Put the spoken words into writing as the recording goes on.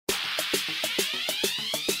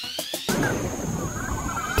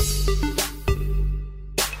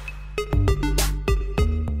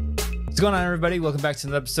going on, everybody? Welcome back to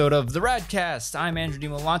another episode of the Radcast. I'm Andrew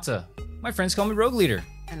DiMolanta. My friends call me Rogue Leader.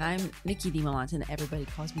 And I'm Nikki DiMolanta, and everybody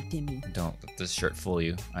calls me Dimmy. Don't let this shirt fool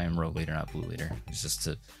you. I am Rogue Leader, not Blue Leader. It's just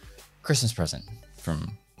a Christmas present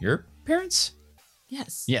from your parents?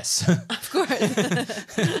 Yes. Yes. Of course.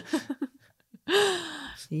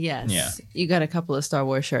 Yes. Yeah. You got a couple of Star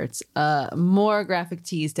Wars shirts. More graphic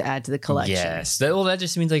tees to add to the collection. Yes. That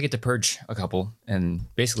just means I get to purge a couple and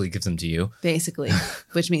basically give them to you. Basically.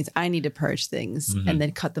 Which means I need to purge things and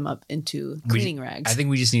then cut them up into cleaning rags. I think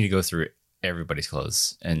we just need to go through everybody's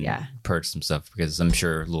clothes and purge some stuff because I'm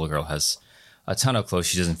sure little girl has a ton of clothes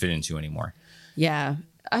she doesn't fit into anymore. Yeah.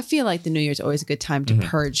 I feel like the New Year's always a good time to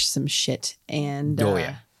purge some shit. And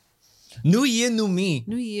New year, new me.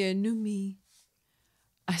 New year, new me.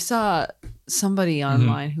 I saw somebody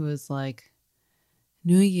online who was like,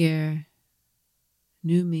 New year,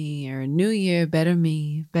 new me, or New year, better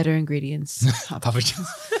me, better ingredients. Papa John's.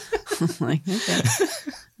 I'm like, okay,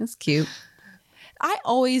 that's cute. I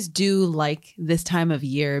always do like this time of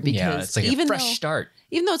year because it's like even a fresh start.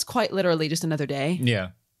 Even though it's quite literally just another day,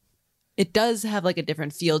 it does have like a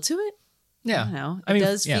different feel to it. Yeah. I don't know. It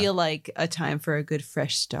does feel like a time for a good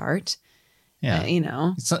fresh start. Yeah. You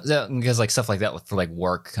know, it's not, because like stuff like that for like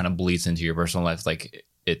work kind of bleeds into your personal life. Like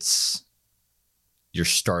you're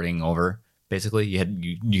starting over. Basically,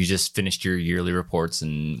 you just finished your yearly reports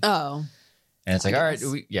and it's like, all right,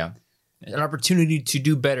 an opportunity to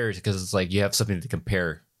do better because it's like you have something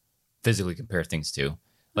to physically compare things to.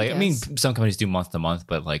 Like, I mean, some companies do month to month,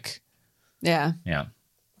 but like,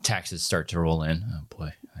 taxes start to roll in. Oh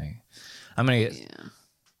boy, I'm gonna get. Yeah.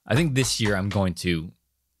 I think this year I'm going to.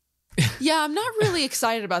 I'm not really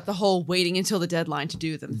excited about the whole waiting until the deadline to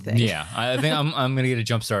do them thing. Yeah, I think I'm gonna get a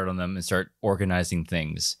jump start on them and start organizing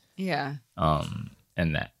things. Yeah.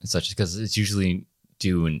 And that and such because it's usually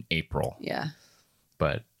due in April. Yeah.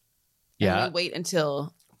 But and we wait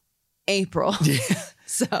until April.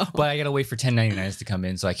 So. But I gotta wait for 1099s to come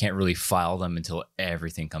in, so I can't really file them until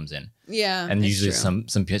everything comes in. Yeah. And usually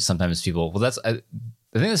sometimes people. Well, I think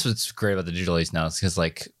that's what's great about the digital age now is because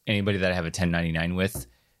like anybody that I have a 1099 with.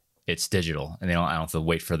 It's digital, and I don't have to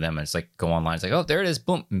wait for them. And it's like go online. It's like, oh, there it is,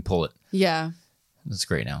 boom, and pull it. Yeah, that's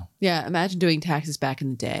great now. Yeah, imagine doing taxes back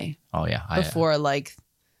in the day. Oh yeah, before like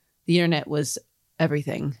the internet was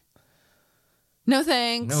everything. No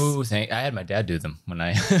thanks. No thanks. I had my dad do them when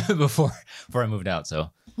I before I moved out.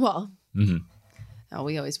 So we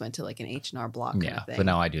always went to like an H&R Block. Kind of thing. But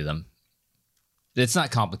now I do them. It's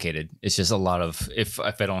not complicated. It's just a lot of if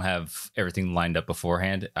I don't have everything lined up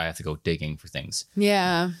beforehand, I have to go digging for things.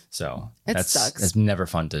 Yeah. So sucks. It's never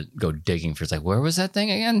fun to go digging for. It's like, where was that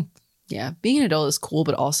thing again? Yeah. Being an adult is cool,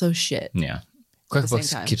 but also shit. Yeah.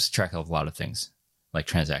 QuickBooks keeps track of a lot of things like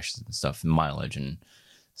transactions and stuff, and mileage, and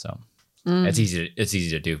so it's easy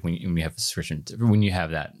to do when you have a subscription. When you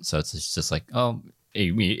have that, so it's just like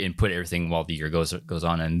you input everything while the year goes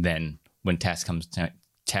on, and then when tax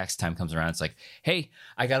time comes around, it's like, hey,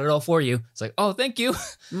 I got it all for you. It's like, oh, thank you.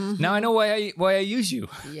 Now I know why I use you.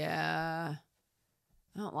 Yeah.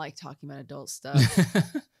 I don't like talking about adult stuff.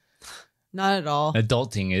 Not at all.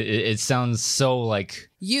 Adulting, it sounds so like...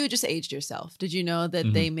 You just aged yourself. Did you know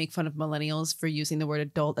that they make fun of millennials for using the word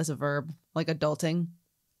adult as a verb? Like adulting?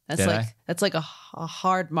 That's like a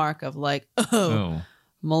hard mark of like,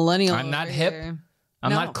 millennial. I'm not hip.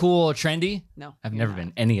 I'm not cool or trendy. No. I've never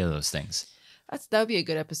been any of those things. That would be a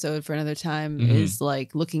good episode for another time is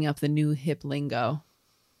like looking up the new hip lingo,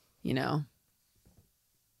 you know,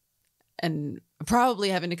 and probably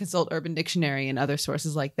having to consult Urban Dictionary and other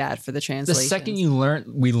sources like that for the translation. The second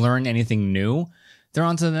we learn anything new, they're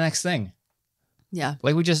on to the next thing. Yeah.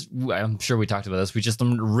 Like I'm sure we talked about this. We just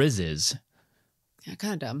learned Riz. Yeah,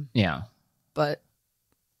 kind of dumb. Yeah. But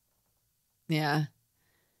yeah.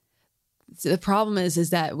 So the problem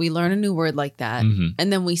is that we learn a new word like that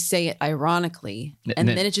and then we say it ironically and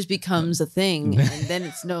then it just becomes a thing and then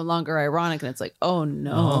it's no longer ironic and it's like, oh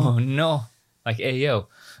no. Oh no. Like, ayo.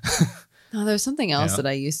 No, there's something else that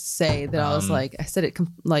I used to say that I was like, I said it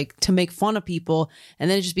like to make fun of people and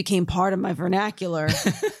then it just became part of my vernacular.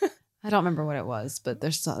 I don't remember what it was, but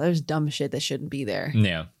there's dumb shit that shouldn't be there.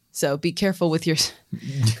 Yeah. So be careful with your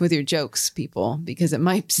jokes, people, because it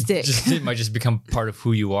might stick. It might just become part of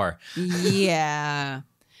who you are. Yeah.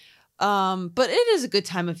 But it is a good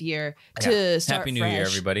time of year to start Happy New fresh. Year,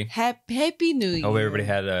 everybody. Happy New Year. Hope everybody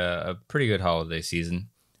had a pretty good holiday season.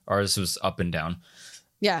 Ours was up and down.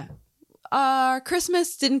 Yeah. Our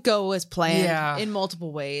Christmas didn't go as planned in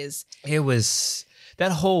multiple ways. It was...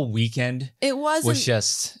 That whole weekend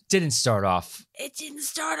didn't start off. It didn't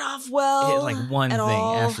start off well. Like one thing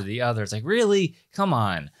after the other. It's like, really? Come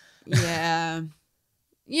on. Yeah.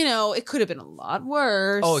 it could have been a lot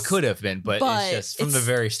worse. Oh, it could have been, but it's just from the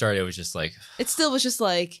very start, it was just like it still was just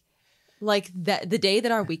like that. The day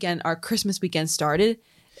that our Christmas weekend started,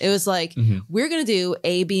 it was like we're gonna do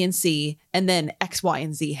A, B, and C, and then X, Y,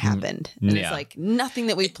 and Z happened, and it's like nothing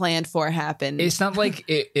that we planned for happened. It's not like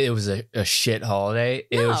it was a shit holiday.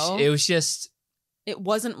 It was just it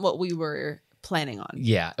wasn't what we were planning on.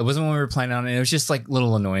 Yeah, it wasn't what we were planning on. And it was just like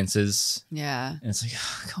little annoyances. Yeah. And it's like,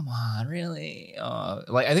 oh, come on, really?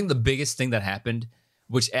 Like, I think the biggest thing that happened,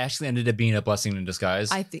 which actually ended up being a blessing in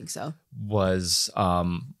disguise. I think so. Was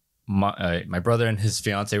my brother and his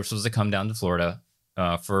fiance were supposed to come down to Florida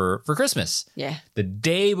for Christmas. Yeah. The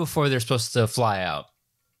day before they're supposed to fly out,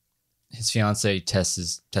 his fiance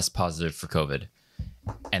tests positive for COVID.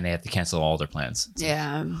 And they have to cancel all their plans.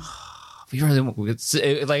 Yeah. We really,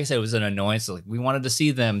 like I said, it was an annoyance. Like, we wanted to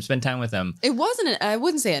see them, spend time with them. It wasn't. I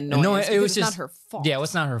wouldn't say annoyance. No, it was just not her fault. Yeah, it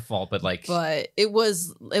was not her fault, but it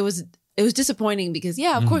was disappointing because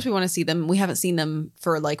of course we want to see them. We haven't seen them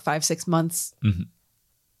for like 5-6 months. Mm-hmm.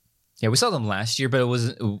 Yeah, we saw them last year, but it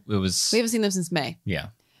was. We haven't seen them since May. Yeah.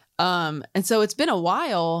 And so it's been a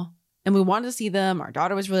while, and we wanted to see them. Our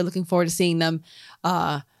daughter was really looking forward to seeing them.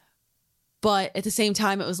 But at the same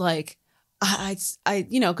time, it was like. Because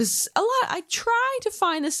I try to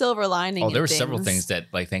find the silver lining. Oh, there were several things that,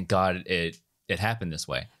 like, thank God it happened this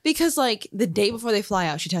way. Because, like, the day before they fly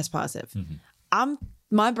out, she tests positive. Mm-hmm.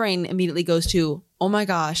 My brain immediately goes to, oh my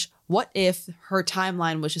gosh, what if her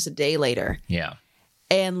timeline was just a day later? Yeah.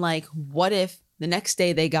 And, like, what if the next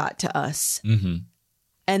day they got to us,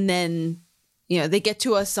 and then they get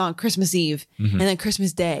to us on Christmas Eve, and then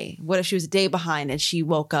Christmas Day. What if she was a day behind and she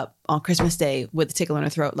woke up on Christmas Day with a tickle in her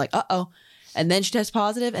throat? Like, uh-oh. And then she tests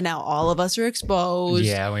positive, and now all of us are exposed.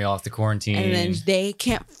 Yeah, we all have to quarantine. And then they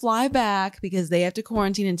can't fly back because they have to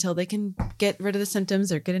quarantine until they can get rid of the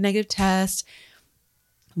symptoms or get a negative test.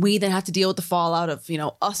 We then have to deal with the fallout of,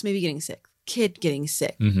 us maybe getting sick, kid getting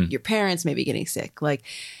sick, your parents maybe getting sick. Like,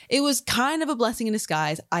 it was kind of a blessing in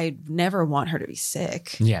disguise. I never want her to be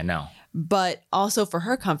sick. Yeah, no. But also for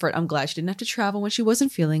her comfort, I'm glad she didn't have to travel when she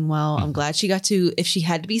wasn't feeling well. I'm glad she got to, if she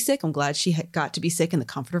had to be sick, I'm glad she got to be sick in the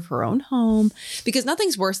comfort of her own home. Because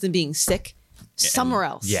nothing's worse than being sick somewhere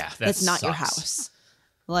else. Yeah, that's not your house.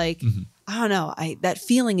 Like, I don't know. That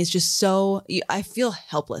feeling is just so, I feel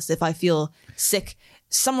helpless if I feel sick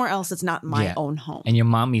somewhere else that's not my own home. And your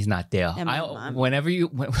mommy's not there. Mommy.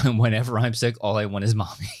 Whenever I'm sick, all I want is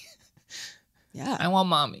mommy. Yeah. I want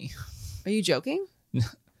mommy. Are you joking?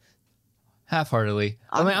 Half-heartedly.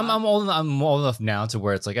 I mean, I'm old enough now to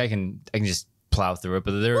where it's like I can just plow through it.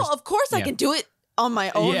 But well, of course I can do it on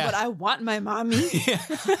my own, but I want my mommy. Yeah.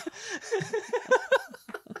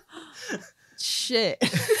 Shit.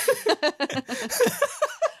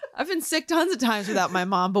 I've been sick tons of times without my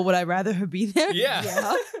mom, but would I rather her be there?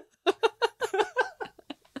 Yeah.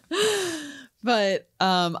 But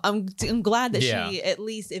I'm glad that she, at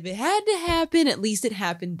least if it had to happen, at least it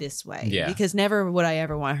happened this way. Yeah. Because never would I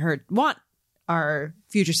ever want our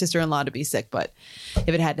future sister-in-law to be sick. But if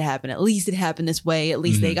it had to happen, at least it happened this way. At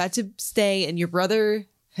least they got to stay. And your brother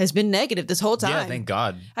has been negative this whole time. Yeah, thank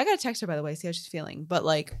God. I got to text her, by the way, see how she's feeling. But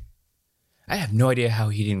like, I have no idea how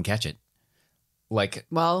he didn't catch it. Like,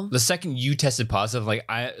 well, the second you tested positive,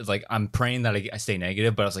 I'm praying that I stay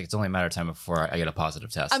negative, but I was like, it's only a matter of time before I get a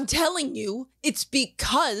positive test. I'm telling you, it's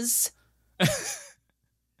because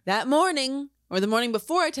that morning or the morning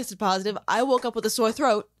before I tested positive, I woke up with a sore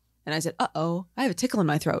throat and I said, uh-oh, I have a tickle in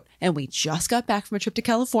my throat. And we just got back from a trip to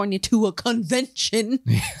California to a convention.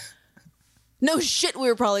 No shit, we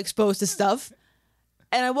were probably exposed to stuff.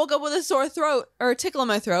 And I woke up with a sore throat or a tickle in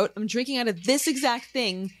my throat. I'm drinking out of this exact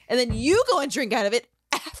thing. And then you go and drink out of it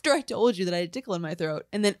after I told you that I had a tickle in my throat.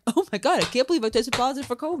 And then, oh my God, I can't believe I tested positive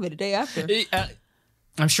for COVID a day after.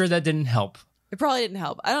 I'm sure that didn't help. It probably didn't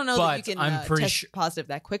help. I don't know that you can test positive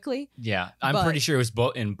that quickly. Yeah, I'm pretty sure it was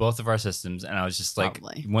in both of our systems. And I was just like,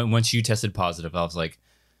 once you tested positive, I was like,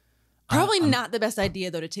 probably not the best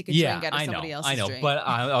idea though to take a drink out of somebody else's drink. I know, but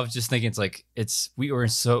I was just thinking, it's like we're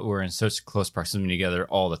in such close proximity together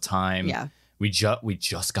all the time. Yeah, we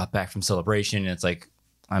just got back from celebration, and it's like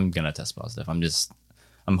I'm gonna test positive.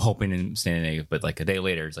 I'm hoping and staying negative, but like a day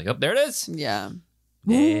later, it's like, oh, there it is. Yeah,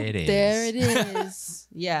 there it is. There it is.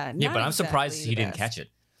 Yeah, yeah, but I'm surprised he didn't catch it.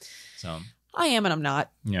 So I am, and I'm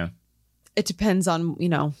not. Yeah, it depends on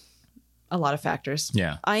a lot of factors.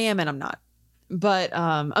 Yeah, I am, and I'm not. But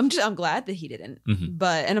I'm glad that he didn't. And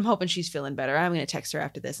I'm hoping she's feeling better. I'm going to text her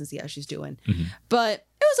after this and see how she's doing. But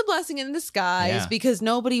it was a blessing in disguise because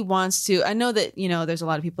nobody wants to. I know that, there's a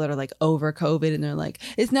lot of people that are like over COVID and they're like,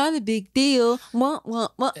 it's not a big deal.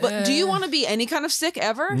 But do you want to be any kind of sick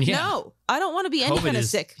ever? Yeah. No, I don't want to be any kind of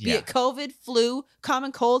sick. Be it COVID, flu,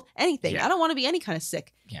 common cold, anything. I don't want to be any kind of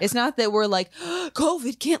sick. Yeah. It's not that we're like,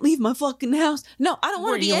 COVID, can't leave my fucking house. No, I don't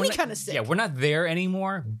want to be any kind of sick. Yeah, we're not there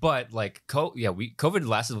anymore. But like, COVID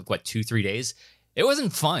lasted like, what, 2-3 days? It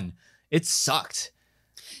wasn't fun. It sucked.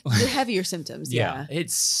 The heavier symptoms, yeah. It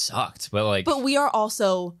sucked. But we are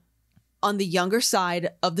also on the younger side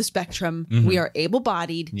of the spectrum. Mm-hmm. We are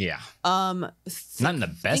able-bodied. Yeah. Not in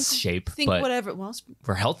the best shape, but whatever. Well,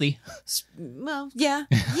 we're healthy. Well, yeah.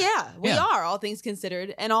 Yeah, we are, all things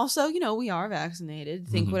considered. And also, we are vaccinated.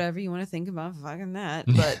 Think whatever you want to think about fucking that.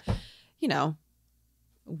 But,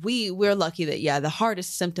 we're lucky that, the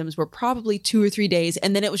hardest symptoms were probably 2 or 3 days.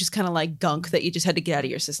 And then it was just kind of like gunk that you just had to get out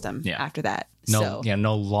of your system after that.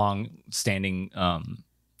 No long standing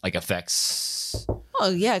effects. Oh,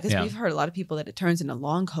 yeah, because we've heard a lot of people that it turns into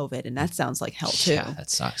long COVID, and that sounds like hell, too. Yeah, that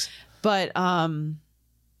sucks. But, I don't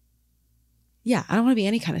want to be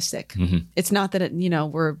any kind of sick. Mm-hmm. It's not that,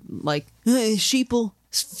 we're like, sheeple,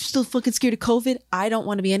 still fucking scared of COVID. I don't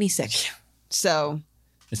want to be any sick. So.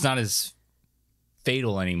 It's not as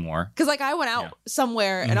fatal anymore. Because I went out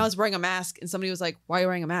somewhere and I was wearing a mask and somebody was like, why are you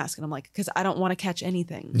wearing a mask? And I'm like, because I don't want to catch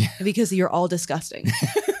anything because you're all disgusting.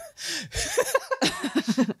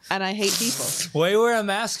 And I hate people. What are you wearing a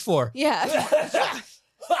mask for? Yeah.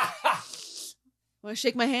 Want to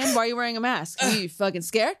shake my hand? Why are you wearing a mask? Are you fucking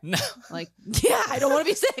scared? No. Like, I don't want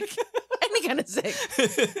to be sick. Any kind of sick.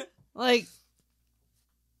 Like,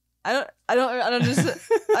 I kind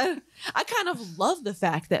of love the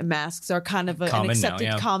fact that masks are kind of an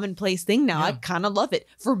accepted commonplace thing now. I kind of love it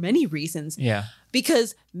for many reasons. Yeah.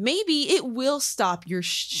 Because maybe it will stop your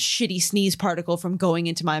shitty sneeze particle from going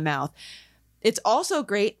into my mouth. It's also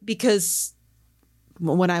great because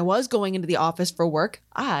when I was going into the office for work,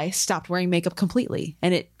 I stopped wearing makeup completely.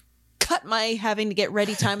 And it cut my having to get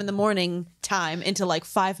ready time in the morning time into like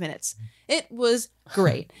 5 minutes. It was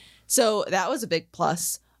great. So that was a big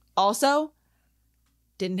plus. Also,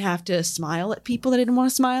 didn't have to smile at people that I didn't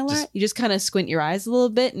want to smile at. You just kind of squint your eyes a little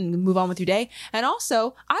bit and move on with your day. And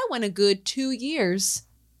also, I went a good 2 years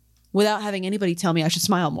without having anybody tell me I should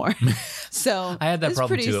smile more. So I had that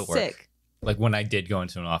problem too at work. Sick. Like when I did go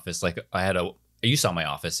into an office, like you saw my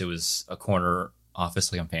office. It was a corner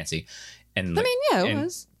office, like I'm fancy. And like, it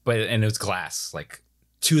was. And it was glass. Like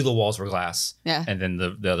 2 of the walls were glass. Yeah. And then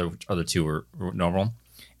the other 2 were normal.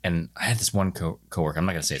 And I had this one coworker. I'm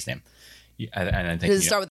not going to say his name. And I think, does it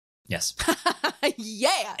start with? Yes.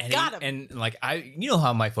 Yeah, and got him. And like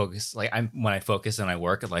how my focus, like when I focus and I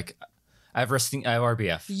work, like I have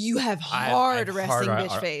RBF. You have hard resting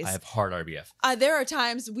bitch face. I have hard RBF. There are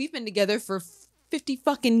times we've been together for 50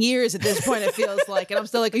 fucking years at this point. It feels like, and I'm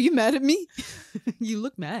still like, are you mad at me? You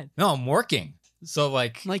look mad. No, I'm working. So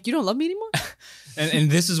like you don't love me anymore. and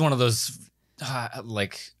this is one of those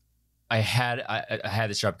I had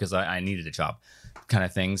this job because I needed a job kind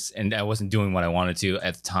of things. And I wasn't doing what I wanted to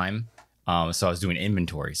at the time. So I was doing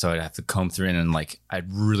inventory. So I'd have to comb through and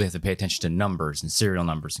I'd really have to pay attention to numbers and serial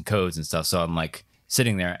numbers and codes and stuff. So I'm like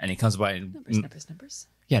sitting there and he comes by and numbers.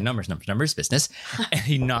 Yeah, numbers, business. And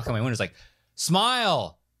he knocked on my window. He's like,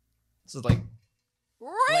 smile. So it's like,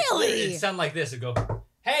 really? It sounded like this. It'd go,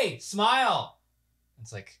 hey, smile.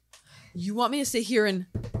 It's like, you want me to sit here and...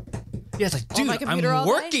 Yeah, it's like, dude, I'm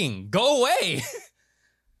working. Go away.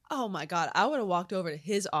 Oh my God. I would have walked over to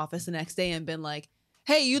his office the next day and been like,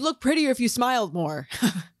 hey, you'd look prettier if you smiled more.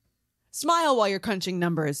 Smile while you're crunching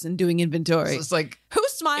numbers and doing inventory. So it's like, who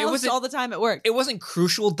smiles all the time at work? It wasn't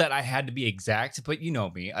crucial that I had to be exact, but you know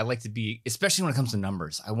me. I like to be, especially when it comes to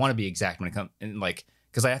numbers. I want to be exact when it comes, and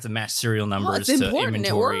because I have to match serial numbers to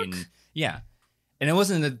inventory. And yeah. And it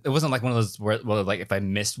wasn't like one of those where like if I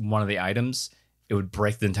missed one of the items, it would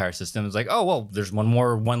break the entire system. It's like, oh, well, there's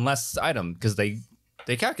one less item because they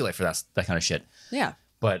calculate for that kind of shit. Yeah.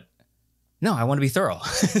 But no, I want to be thorough.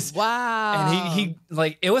 Wow. And he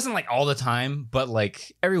like, it wasn't like all the time, but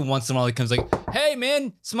like every once in a while he comes like, hey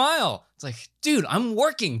man, smile. It's like, dude, I'm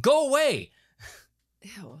working. Go away.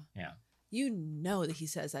 Ew. Yeah. You know that he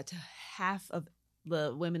says that to half of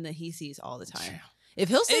the women that he sees all the time. Yeah. If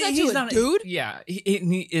he'll say that to a dude. Yeah.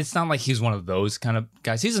 It's not like he's one of those kind of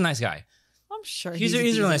guys. He's a nice guy. I'm sure he's a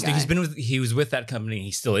really nice dude. He was with that company.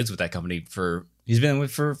 He still is with that company he's been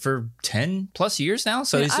with for 10 plus years now.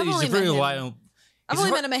 So he's a very while. I've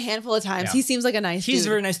only met him a handful of times. Yeah. He seems like a nice dude. He's a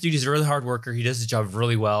very nice dude. He's a really hard worker. He does his job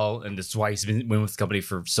really well. And that's why he's been with the company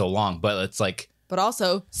for so long. But it's like. But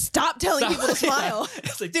also, stop telling people to smile.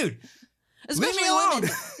 It's like, dude, Especially women.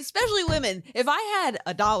 Especially women. If I had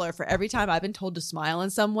 $1 for every time I've been told to smile in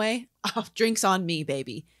some way, drinks on me,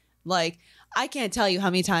 baby. Like, I can't tell you how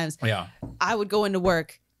many times I would go into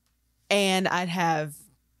work and I'd have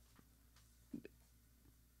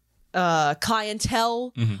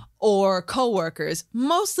clientele or coworkers,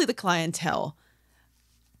 mostly the clientele.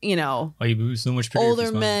 You know, you'd be so much prettier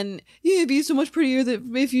older men. Yeah, you'd be so much prettier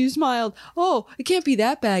if you smiled. Oh, it can't be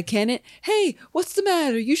that bad, can it? Hey, what's the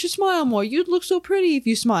matter? You should smile more. You'd look so pretty if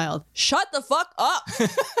you smiled. Shut the fuck up.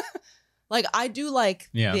 Like, I do like.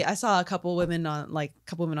 I saw a couple women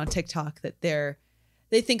on TikTok that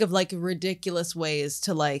they think of like ridiculous ways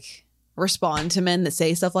to like respond to men that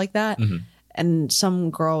say stuff like that. And some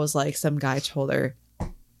girl was like, some guy told her,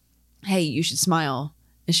 "Hey, you should smile,"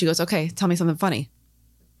 and she goes, "Okay, tell me something funny."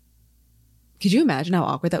 Could you imagine how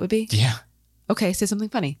awkward that would be? Yeah. Okay, say something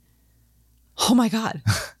funny. Oh my God.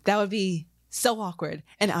 That would be so awkward.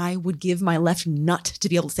 And I would give my left nut to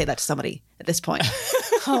be able to say that to somebody at this point.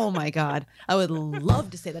 Oh my God. I would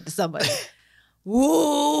love to say that to somebody.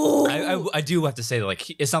 Whoa. I do have to say, like,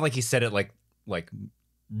 it's not like he said it like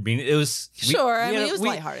it was. Sure. It was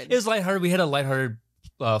lighthearted. It was lighthearted. We had a lighthearted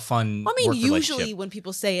fun. I mean, usually when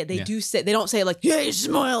people say it, they don't say it like, "Yeah, you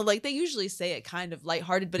smile." Like, they usually say it kind of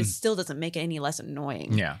lighthearted, but it still doesn't make it any less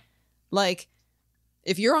annoying. Yeah. Like,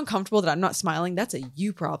 if you're uncomfortable that I'm not smiling, that's a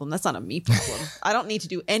you problem. That's not a me problem. I don't need to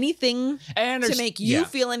do anything to make you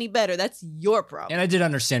feel any better. That's your problem. And I did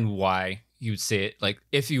understand why he would say it. Like,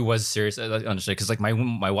 if he was serious, I understood. Because like my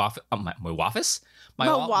office. I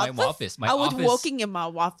was walking in my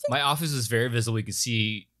office. My office was very visible. You could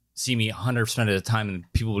see me 100% of the time,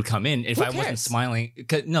 and people would come in. If I wasn't smiling,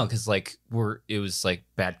 because like it was like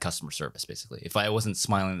bad customer service basically. If I wasn't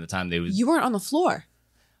smiling at the time, you weren't on the floor.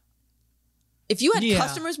 If you had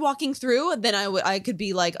customers walking through, then I could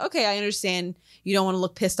be like, okay, I understand you don't want to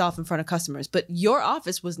look pissed off in front of customers, but your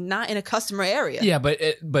office was not in a customer area. Yeah,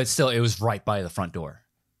 but still, it was right by the front door.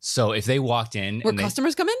 So if they walked in,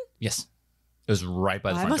 customers come in? Yes. It was right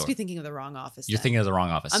by the front door. I must be thinking of the wrong office. You're thinking of the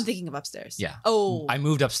wrong office. I'm thinking of upstairs. Yeah. Oh. I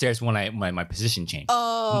moved upstairs when my position changed.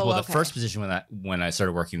 Oh. Well, the first position when I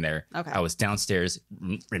started working there, I was downstairs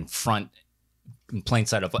in front, in plain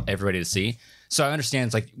sight of everybody to see. So I understand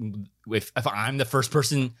it's like if I'm the first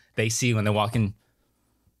person they see when they walk in,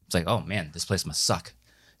 it's like, oh man, this place must suck.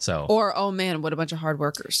 So. Or, oh man, what a bunch of hard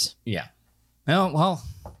workers. Yeah. Oh, well.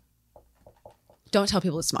 Don't tell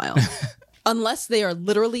people to smile. Unless they are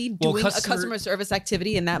literally doing a customer service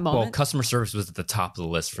activity in that moment. Well, customer service was at the top of the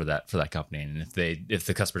list for that company, and if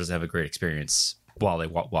the customer doesn't have a great experience while they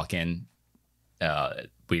walk in,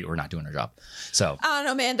 we're not doing our job. So I don't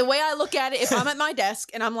know, man. The way I look at it, if I'm at my desk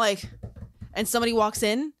and I'm like, and somebody walks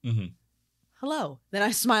in, hello, then I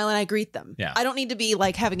smile and I greet them. Yeah. I don't need to be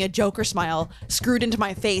like having a Joker smile screwed into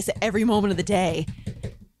my face at every moment of the day.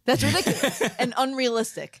 That's ridiculous and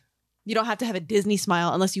unrealistic. You don't have to have a Disney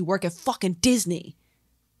smile unless you work at fucking Disney.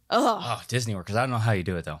 Ugh. Oh, Disney workers. I don't know how you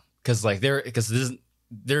do it though. Because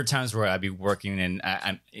there are times where I'd be working and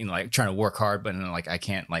I'm like trying to work hard, but like I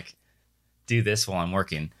can't like do this while I'm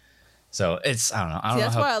working. So it's, I don't know.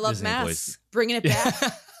 That's why I love Disney masks. Bringing it back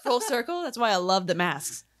full circle. That's why I love the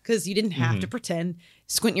masks. Because you didn't have to pretend.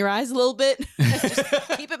 Squint your eyes a little bit. Just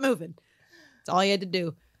keep it moving. That's all you had to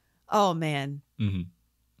do. Oh, man.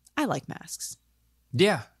 I like masks.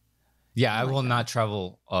 Yeah. Yeah, I will not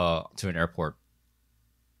travel to an airport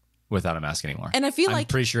without a mask anymore. And I feel I'm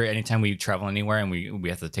pretty sure anytime we travel anywhere and we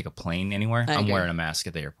have to take a plane anywhere, I'm wearing a mask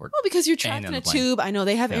at the airport. Well, because you're trapped in a tube. I know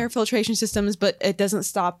they have air filtration systems, but it doesn't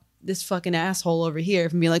stop this fucking asshole over here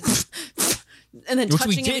from being like, and then touching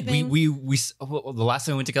we did. Everything. We the last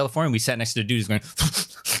time we went to California, we sat next to a dude who's going.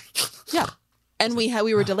 Yeah, and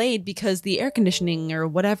we were delayed because the air conditioning or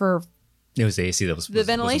whatever. It was the AC that was the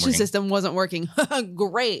ventilation system wasn't working.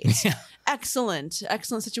 Great, excellent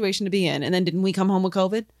situation to be in. And then didn't we come home with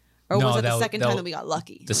COVID, or was it the second time that we got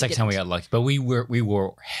lucky? The second time we got lucky, but we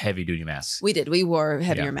wore heavy duty masks. We did. We wore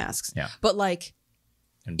heavier masks. Yeah, but like,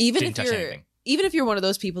 even if you're one of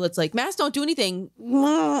those people that's like, masks don't do anything.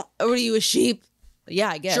 Or are you a sheep? Yeah,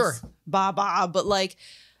 I guess. Sure. But like,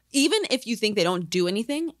 even if you think they don't do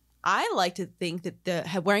anything, I like to think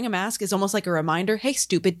that wearing a mask is almost like a reminder. Hey,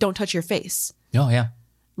 stupid, don't touch your face. Oh, yeah.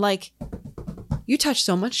 Like, you touch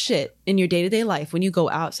so much shit in your day-to-day life when you go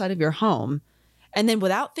outside of your home. And then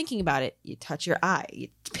without thinking about it, you touch your eye, you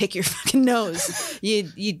pick your fucking nose, you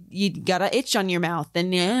got an itch on your mouth,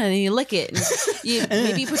 and you lick it. And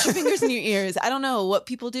maybe you put your fingers in your ears. I don't know what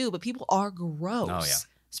people do, but people are gross. Oh, yeah.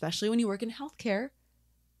 Especially when you work in healthcare.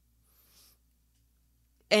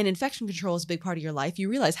 and infection control is a big part of your life, you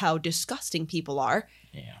realize how disgusting people are.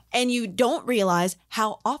 Yeah. And you don't realize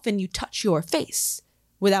how often you touch your face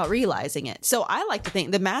without realizing it. So I like to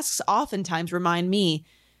think the masks oftentimes remind me,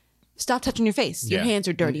 stop touching your face. Your hands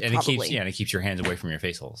are dirty, and probably. It keeps your hands away from your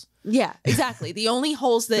face holes. Yeah, exactly. The only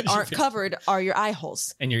holes that aren't covered are your eye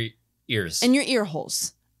holes. And your ears. And your ear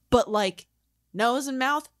holes. But like nose and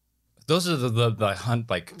mouth. Those are the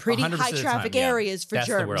pretty high traffic areas for germs.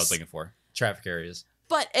 That's the word I was looking for. Traffic areas.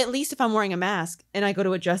 But at least if I'm wearing a mask and I go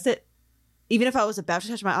to adjust it, even if I was about to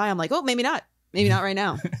touch my eye, I'm like, oh, maybe not. Maybe not right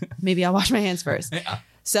now. Maybe I'll wash my hands first. Yeah.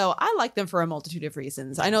 So I like them for a multitude of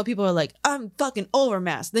reasons. I know people are like, I'm fucking over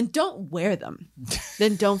masks. Then don't wear them.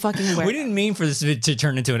 Then don't fucking wear them. We didn't mean for this to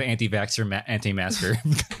turn into an anti-vaxxer, anti-masker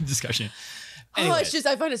discussion. Anyway. Oh, it's just,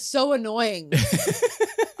 I find it so annoying.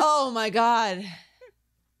 Oh my God.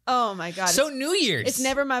 Oh my God. So New Year's. It's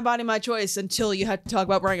never my body, my choice until you have to talk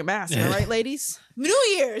about wearing a mask. Am I right, ladies? New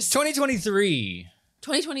Year's. 2023.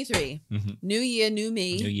 2023. Mm-hmm. New year, new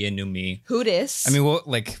me. New year, new me. Who dis? I mean,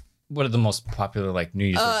 what are the most popular New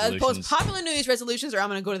Year's resolutions? The most popular New Year's resolutions are I'm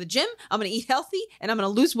going to go to the gym, I'm going to eat healthy, and I'm going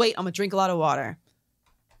to lose weight. I'm going to drink a lot of water.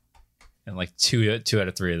 And like two out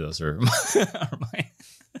of three of those are mine.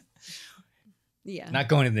 Yeah. Not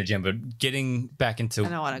going to the gym, but getting back into I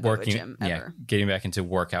don't want to go to the gym ever. Yeah, getting back into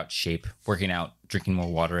workout shape, working out, drinking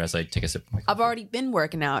more water as I take a sip of my coffee. I've already been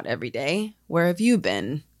working out every day. Where have you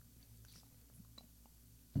been?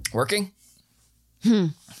 Working?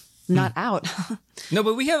 Not out. No,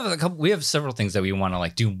 but we have several things that we want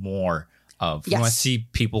to do more of. Yes. We want to see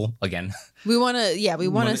people again. We want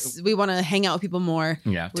to hang out with people more.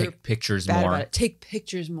 Yeah, take pictures bad more. About it. Take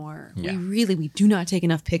pictures more. Yeah. We do not take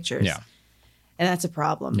enough pictures. Yeah. And that's a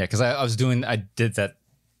problem. Yeah, because I did that.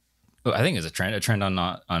 I think it was a trend on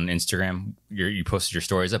Instagram. You posted your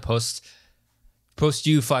stories. I post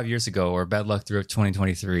you 5 years ago or bad luck through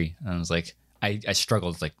 2023. And I was like, I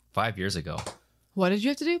struggled 5 years ago. What did you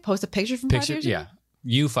have to do? Post a picture from 5 years ago? Yeah.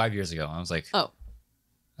 You 5 years ago. I was like, oh,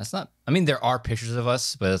 that's not, I mean, there are pictures of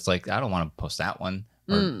us, but it's like, I don't want to post that one.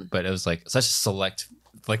 But it was like such a select,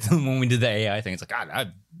 when we did the AI thing, it's like, God, I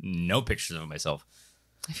have no pictures of myself.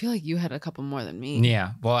 I feel like you had a couple more than me.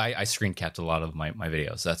 Yeah. Well, I screen capped a lot of my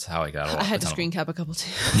videos. That's how I got a lot. I had to screen cap a couple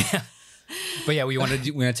too. Yeah. But yeah, we want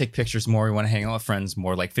to take pictures more. We want to hang out with friends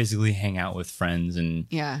more, physically hang out with friends. And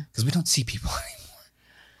yeah. Because we don't see people anymore.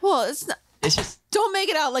 Well, it's just, don't make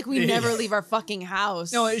it out like we never leave our fucking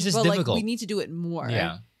house. No, it's just difficult. We need to do it more.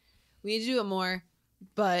 Yeah. We need to do it more.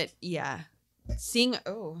 But yeah,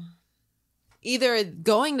 either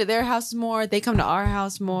going to their house more, they come to our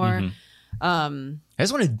house more. Mm-hmm. I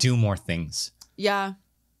just want to do more things. Yeah.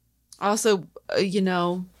 Also,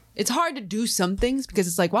 it's hard to do some things because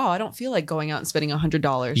it's like, wow, I don't feel like going out and spending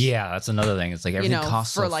 $100. Yeah, that's another thing. It's like everything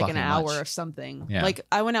costs for so fucking an hour much. or something. Yeah.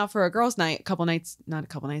 I went out for a girls' night not a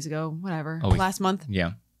couple nights ago, whatever, last month.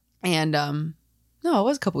 Yeah. And no, it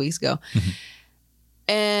was a couple weeks ago.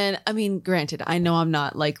 And I mean, granted, I know I'm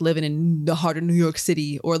not living in the heart of New York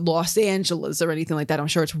City or Los Angeles or anything like that. I'm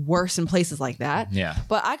sure it's worse in places like that. Yeah.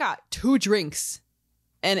 But I got 2 drinks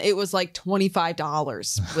and it was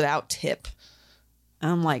 $25 without tip.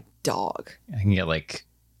 And I'm like, dog. I can get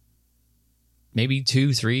maybe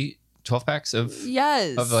 2, 3 12 packs of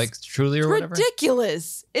Truly or whatever.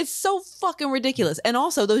 Ridiculous. It's so fucking ridiculous. And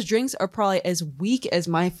also those drinks are probably as weak as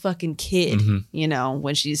my fucking kid,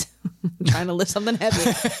 when she's trying to lift something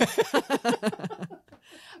heavy.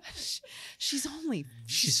 She's 4.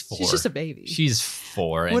 She's just a baby. She's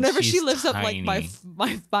 4. And whenever she lifts tiny. up my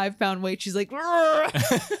 5-pound weight, she's like,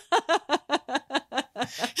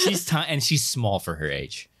 she's tiny and she's small for her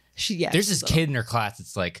age. There's this kid in her class.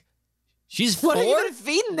 It's like, she's 4? What are you even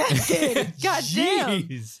feeding that kid? God damn.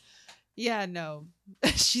 Jeez. Yeah, no.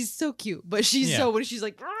 She's so cute. But she's when she's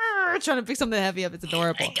trying to pick something heavy up, it's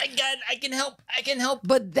adorable. I can help.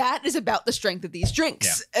 But that is about the strength of these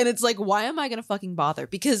drinks. Yeah. And it's like, why am I going to fucking bother?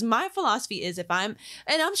 Because my philosophy is and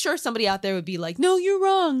I'm sure somebody out there would be like, no, you're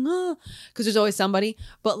wrong. Because there's always somebody.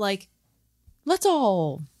 But let's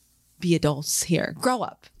all be adults here. Grow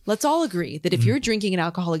up. Let's all agree that if you're drinking an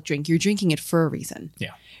alcoholic drink, you're drinking it for a reason.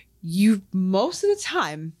 Yeah. You, most of the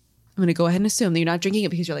time, I'm going to go ahead and assume that you're not drinking it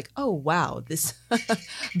because you're like, oh, wow, this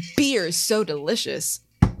beer is so delicious.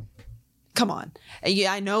 Come on. And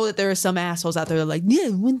I know that there are some assholes out there that are like, yeah,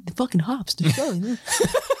 when the fucking hops. It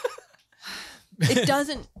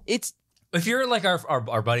doesn't, if you're like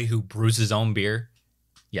our buddy who brews his own beer,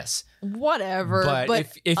 yes. Whatever.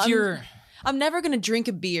 But if you're... I'm never going to drink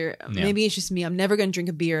a beer. Yeah. Maybe it's just me. I'm never going to drink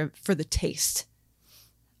a beer for the taste.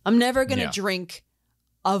 I'm never going to drink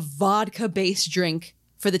a vodka-based drink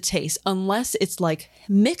for the taste unless it's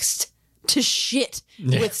mixed to shit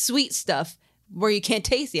with sweet stuff where you can't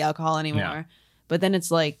taste the alcohol anymore. Yeah. But then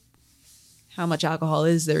it's like, how much alcohol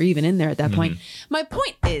is there even in there at that point? My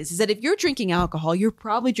point is that if you're drinking alcohol, you're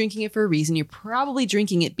probably drinking it for a reason. You're probably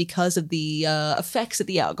drinking it because of the effects that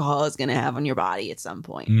the alcohol is going to have on your body at some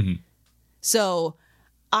point. So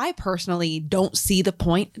I personally don't see the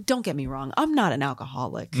point. Don't get me wrong. I'm not an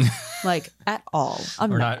alcoholic, like at all.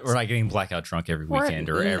 We're not getting blackout drunk every weekend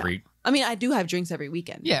or every. I mean, I do have drinks every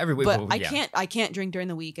weekend. Yeah, every week. But I can't drink during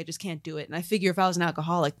the week. I just can't do it. And I figure if I was an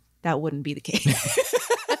alcoholic, that wouldn't be the case.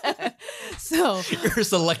 So you're a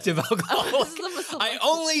selective alcoholic.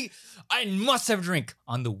 I must have a drink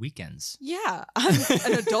on the weekends. Yeah, I'm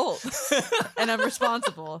an adult and I'm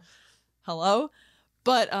responsible. Hello,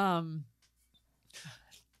 but I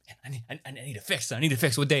need to fix. I need to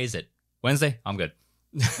fix. What day is it? Wednesday. I'm good.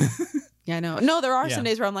 Yeah, I know. No, there are some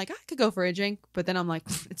days where I'm like, I could go for a drink, but then I'm like,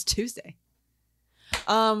 it's Tuesday.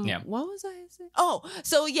 What was I saying? Oh,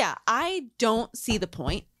 so yeah, I don't see the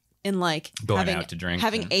point in like going out to drink,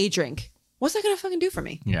 having a drink. What's that gonna fucking do for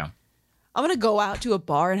me? Yeah, I'm gonna go out to a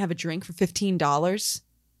bar and have a drink for $15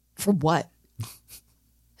 for what?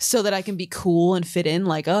 So that I can be cool and fit in,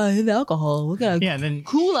 like, oh, I have alcohol. Look how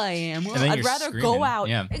cool I am. Well, I'd rather go out.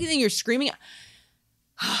 Yeah. And then you're screaming.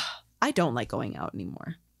 I don't like going out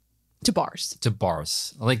anymore. To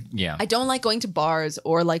bars. Like, yeah. I don't like going to bars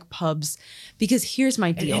or like pubs because here's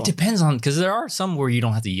my deal. It depends on, because there are some where you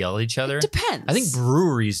don't have to yell at each other. It depends. I think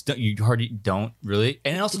breweries, you hardly don't really.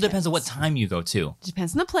 And it also depends on what time you go to. It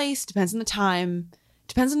depends on the place, depends on the time,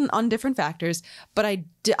 depends on different factors. But I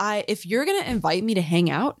if you're going to invite me to hang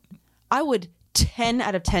out, I would 10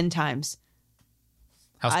 out of 10 times.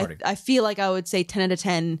 House party. I feel like I would say 10 out of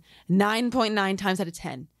 10, 9.9 times out of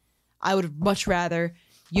 10. I would much rather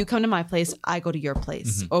you come to my place, I go to your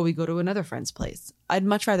place, or we go to another friend's place. I'd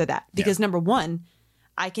much rather that because number one,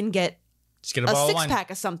 I can get a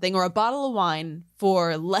 6-pack of something or a bottle of wine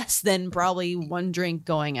for less than probably one drink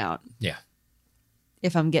going out. Yeah.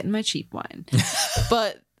 If I'm getting my cheap wine.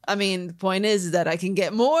 But I mean, the point is that I can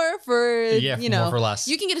get more for, more for less.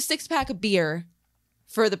 You can get a 6-pack of beer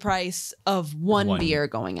for the price of one beer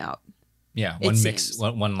going out. Yeah,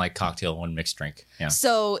 one like cocktail, one mixed drink. Yeah.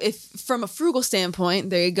 So if from a frugal standpoint,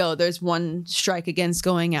 there you go. There's one strike against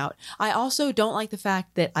going out. I also don't like the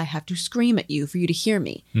fact that I have to scream at you for you to hear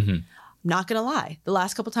me. I'm not going to lie. The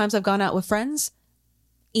last couple times I've gone out with friends,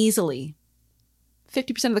 easily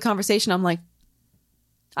 50% of the conversation, I'm like,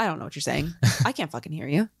 I don't know what you're saying. I can't fucking hear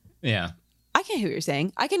you. Yeah. I can't hear what you're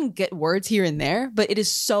saying. I can get words here and there, but it is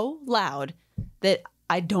so loud that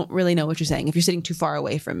I don't really know what you're saying if you're sitting too far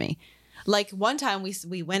away from me. Like one time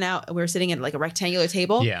we went out, we were sitting at like a rectangular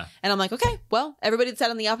table. Yeah. And I'm like, okay, well, everybody that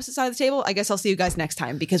sat on the opposite side of the table, I guess I'll see you guys next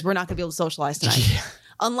time because we're not going to be able to socialize tonight. Yeah.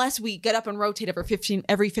 Unless we get up and rotate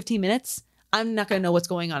every 15 minutes, I'm not going to know what's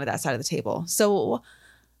going on at that side of the table. So,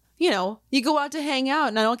 you go out to hang out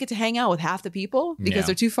and I don't get to hang out with half the people because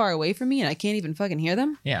they're too far away from me and I can't even fucking hear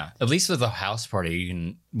them. Yeah. At least with a house party, you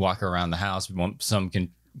can walk around the house. Some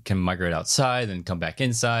can migrate outside and come back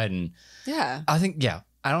inside. And yeah, I think,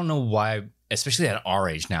 I don't know why, especially at our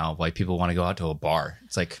age now, why people want to go out to a bar.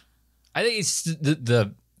 It's like, I think it's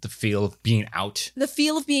the feel of being out. The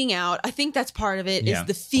feel of being out. I think that's part of it, is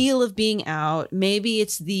the feel of being out. Maybe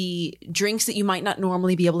it's the drinks that you might not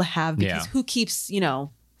normally be able to have because who keeps,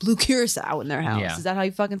 blue curacao in their house? Yeah. Is that how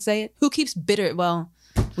you fucking say it? Who keeps bitter? Well,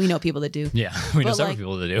 we know people that do. Yeah, we know several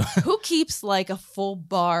people that do. Who keeps like a full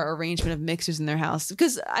bar arrangement of mixers in their house?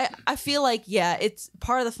 Because I feel like, it's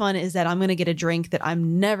part of the fun is that I'm going to get a drink that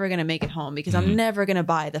I'm never going to make at home because I'm never going to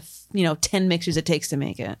buy the 10 mixers it takes to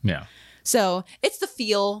make it. Yeah. So it's the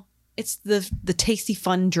feel, it's the tasty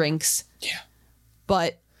fun drinks. Yeah.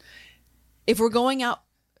 But if we're going out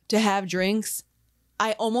to have drinks,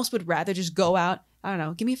 I almost would rather just go out. I don't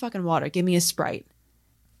know. Give me a fucking water. Give me a Sprite.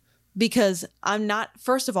 Because I'm not,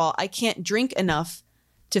 first of all, I can't drink enough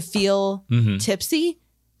to feel tipsy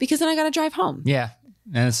because then I got to drive home. Yeah.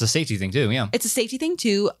 And it's a safety thing too. Yeah. It's a safety thing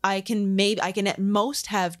too. I can at most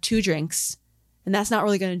have 2 drinks and that's not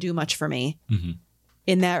really going to do much for me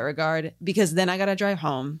in that regard because then I got to drive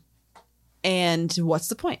home. And what's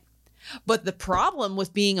the point? But the problem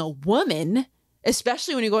with being a woman,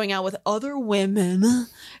 especially when you're going out with other women,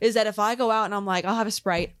 is that if I go out and I'm like, I'll have a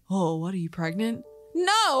Sprite. Oh, what, are you pregnant?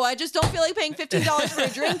 No, I just don't feel like paying $15 for a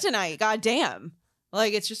drink tonight. God damn.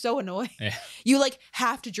 Like, it's just so annoying. Yeah. You like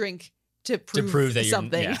have to drink to prove that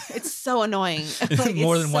something. It's so annoying. Like,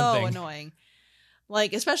 more than one thing. So annoying.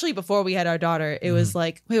 Like, especially before we had our daughter, it was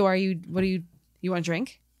like, wait, you want to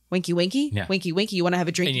drink? Winky, winky, Yeah. winky, winky. You want to have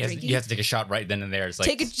a drink? And you have to take a shot right then and there. It's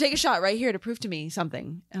like take a shot right here to prove to me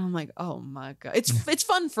something. And I'm like, oh my God. It's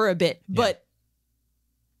fun for a bit, but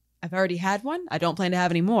I've already had one. I don't plan to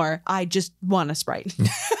have any more. I just want a Sprite.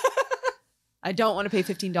 I don't want to pay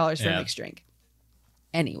 $15 for a mixed drink.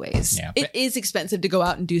 Anyways, it is expensive to go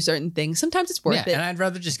out and do certain things. Sometimes it's worth it. And I'd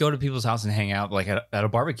rather just go to people's house and hang out like at a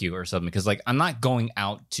barbecue or something. Because like I'm not going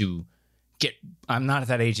out to I'm not at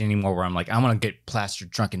that age anymore where I'm like, I want to get plastered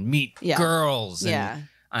drunk and meet girls. And,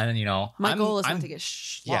 and you know, my goal is not to get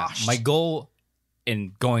sloshed. Yeah, my goal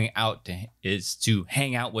in going out is to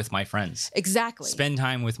hang out with my friends. Exactly. Spend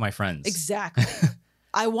time with my friends. Exactly.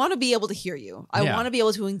 I want to be able to hear you. I want to be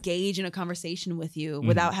able to engage in a conversation with you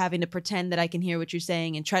without having to pretend that I can hear what you're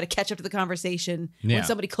saying and try to catch up to the conversation when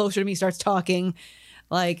somebody closer to me starts talking.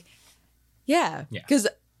 Like, because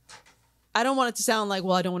I don't want it to sound like,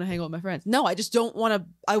 well, I don't want to hang out with my friends. No, I just don't want to.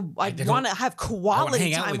 I want to have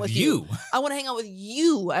quality time with you. I want to hang out with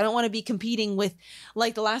you. I don't want to be competing with,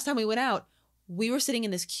 like the last time we went out, we were sitting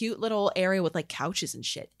in this cute little area with like couches and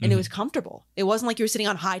shit. And it was comfortable. It wasn't like you were sitting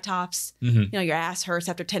on high tops. You know, your ass hurts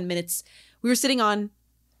after 10 minutes. We were sitting on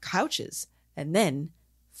couches. And then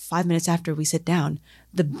 5 minutes after we sit down,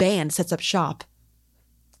 the band sets up shop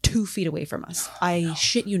 2 feet away from us. I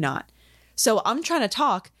shit you not. So I'm trying to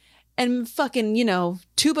talk and fucking, you know,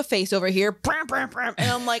 tuba face over here. And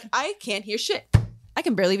I'm like, I can't hear shit. I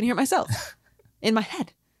can barely even hear myself in my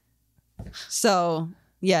head. So...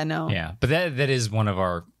 yeah, no. Yeah, but that is one of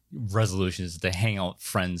our resolutions, to hang out with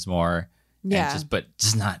friends more. Yeah. But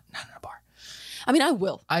just not in a bar. I mean, I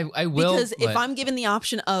will. I will. Because if I'm given the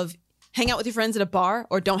option of hang out with your friends at a bar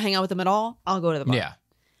or don't hang out with them at all, I'll go to the bar. Yeah.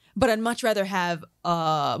 But I'd much rather have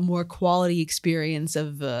a more quality experience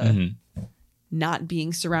of not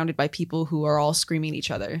being surrounded by people who are all screaming at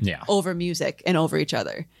each other over music and over each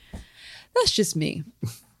other. That's just me.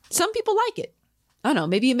 Some people like it. I don't know.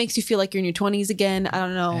 Maybe it makes you feel like you're in your 20s again. I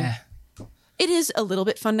don't know. It is a little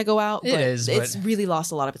bit fun to go out, but it's really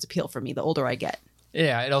lost a lot of its appeal for me the older I get.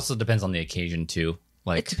 Yeah, it also depends on the occasion too.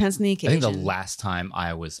 Like it depends on the occasion. I think the last time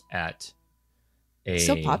I was at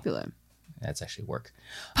so popular. That's actually work.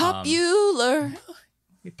 Popular.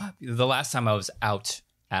 The last time I was out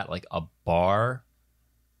at like a bar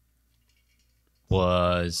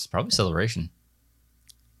was probably Celebration.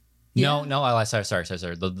 Yeah. No, I lied. Sorry.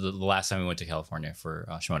 The last time we went to California for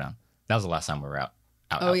Schmoedown. That was the last time we were out.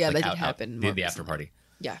 That did happen. The after party.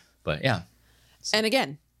 Yeah. But yeah. And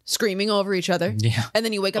again, screaming over each other. Yeah. And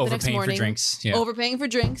then you wake up the next morning. Overpaying for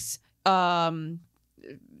drinks.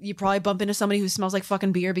 You probably bump into somebody who smells like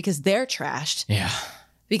fucking beer because they're trashed. Yeah.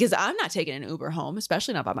 Because I'm not taking an Uber home,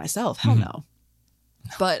 especially not by myself. Hell no.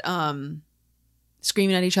 But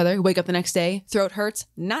screaming at each other, wake up the next day, throat hurts,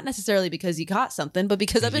 not necessarily because you caught something, but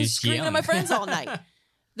because I've been screaming at my friends all night.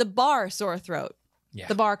 The bar sore throat. Yeah.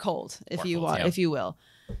 The bar cold, if you will.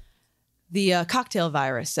 The cocktail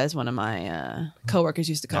virus, as one of my coworkers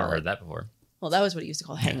used to call it. Never heard that before. Well, that was what he used to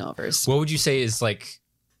call hangovers. What would you say is like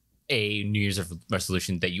a New Year's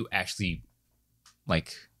resolution that you actually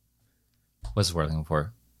like, what's the word I'm looking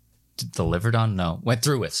for? Delivered on? No, went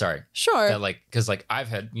through with. Sorry. Sure. That like, because like I've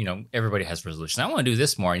had, you know, everybody has resolutions. I want to do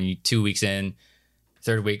this more, and 2 weeks in,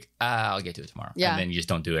 third week, I'll get to it tomorrow. Yeah. And then you just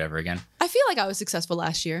don't do it ever again. I feel like I was successful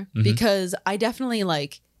last year because I definitely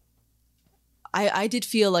like, I did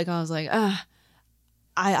feel like I was like,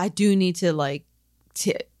 I do need to like,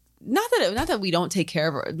 not that we don't take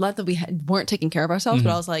care of, not that we weren't taking care of ourselves,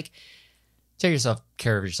 but I was like, take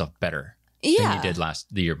care of yourself better. Than you did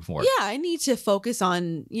the year before. Yeah, I need to focus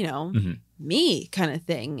on, you know, me kind of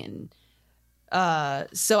thing. And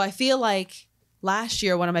so I feel like last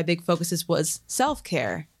year, one of my big focuses was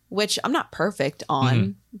self-care, which I'm not perfect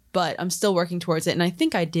on, but I'm still working towards it. And I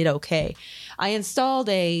think I did okay. I installed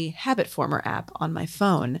a habit former app on my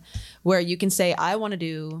phone where you can say, I want to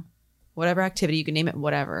do whatever activity, you can name it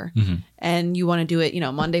whatever. And you want to do it, you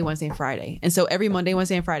know, Monday, Wednesday, and Friday. And so every Monday,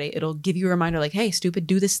 Wednesday, and Friday, it'll give you a reminder like, hey, stupid,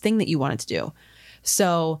 do this thing that you wanted to do.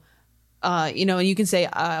 So, you know, and you can say,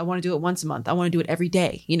 I want to do it once a month. I want to do it every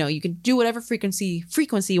day. You know, you can do whatever frequency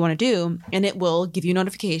you want to do, and it will give you a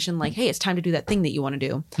notification like, hey, it's time to do that thing that you want to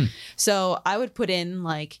do. So I would put in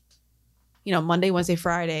like, you know, Monday, Wednesday,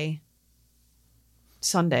 Friday,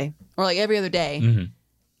 Sunday, or like every other day.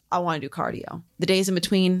 I want to do cardio. The days in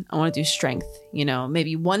between, I want to do strength, you know,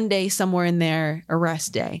 maybe one day somewhere in there, a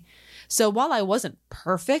rest day. So while I wasn't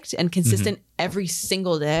perfect and consistent every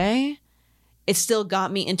single day, it still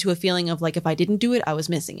got me into a feeling of like, if I didn't do it, I was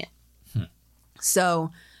missing it.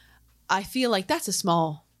 So I feel like that's a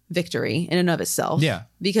small victory in and of itself. Yeah.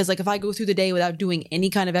 Because like if I go through the day without doing any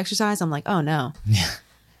kind of exercise, I'm like, oh no,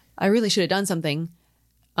 I really should have done something.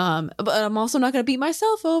 But I'm also not going to beat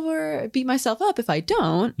myself up if I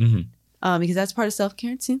don't, because that's part of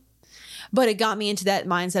self-care too. But it got me into that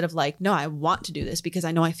mindset of like, no, I want to do this because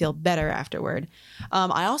I know I feel better afterward.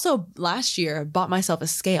 I also last year bought myself a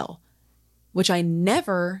scale, which I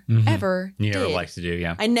never, ever You never did. like to do,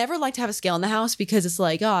 yeah. I never like to have a scale in the house because it's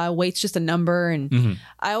like, weight's just a number. And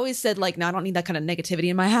I always said like, no, I don't need that kind of negativity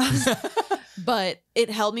in my house. But it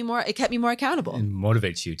kept me more accountable. It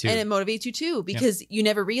motivates you too. And it motivates you too, because you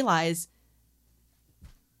never realize.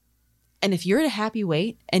 And if you're at a happy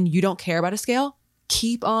weight and you don't care about a scale,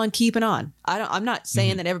 keep on keeping on. I'm not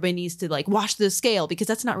saying that everybody needs to like watch the scale, because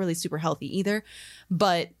that's not really super healthy either.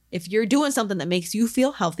 But if you're doing something that makes you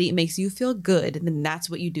feel healthy, it makes you feel good, then that's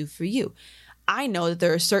what you do for you. I know that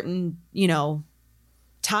there are certain,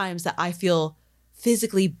 times that I feel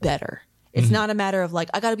physically better. It's not a matter of like,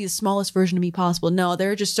 I got to be the smallest version of me possible. No,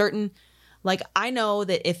 there are just certain, like, I know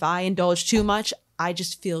that if I indulge too much, I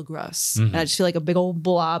just feel gross. And I just feel like a big old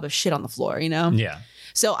blob of shit on the floor, Yeah.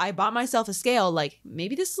 So I bought myself a scale, like,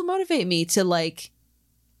 maybe this will motivate me to like,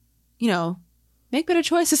 make better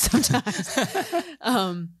choices sometimes.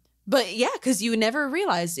 But yeah, because you never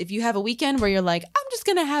realize if you have a weekend where you're like, I'm just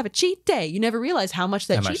going to have a cheat day. You never realize how much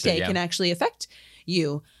that cheat day can actually affect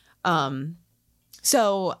you.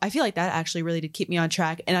 So I feel like that actually really did keep me on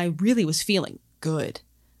track. And I really was feeling good.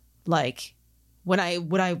 Like when I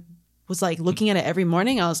was like looking at it every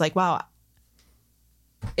morning, I was like, wow,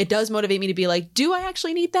 it does motivate me to be like, do I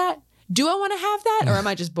actually need that? Do I want to have that? Or am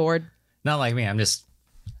I just bored? Not like me.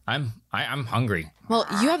 I'm hungry. Well,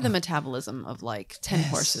 you have the metabolism of like 10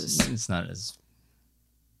 horses. It's not as...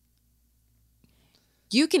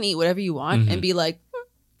 You can eat whatever you want and be like,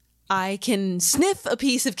 I can sniff a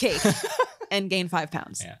piece of cake and gain 5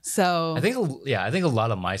 pounds. Yeah. So I think a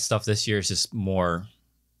lot of my stuff this year is just more,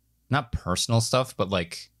 not personal stuff, but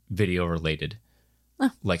like video related.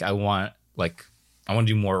 Like I want to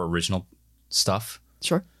do more original stuff.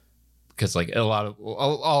 Sure. Because like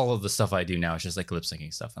all of the stuff I do now is just like lip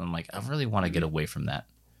syncing stuff, and I'm like, I really want to get away from that.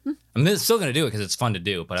 I'm still gonna do it because it's fun to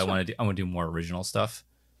do, but I want to do more original stuff,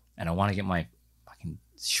 and I want to get my fucking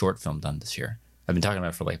short film done this year. I've been talking about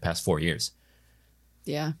it for like the past 4 years.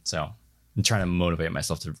 Yeah. So I'm trying to motivate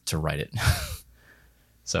myself to write it.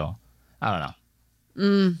 So I don't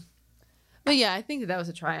know. But yeah, I think that was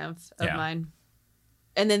a triumph of mine.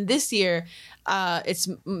 And then this year, it's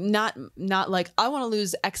not like I want to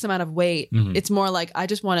lose X amount of weight. It's more like I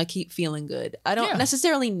just want to keep feeling good. I don't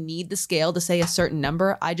necessarily need the scale to say a certain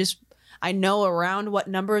number. I know around what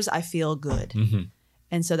numbers I feel good.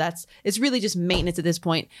 And so it's really just maintenance at this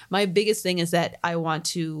point. My biggest thing is that I want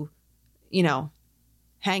to,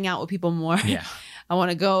 hang out with people more. Yeah. I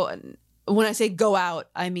want to go. When I say go out,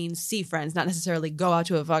 I mean see friends, not necessarily go out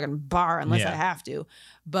to a fucking bar unless I have to.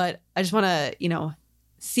 But I just want to,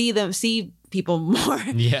 see people more.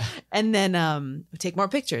 Yeah. And then take more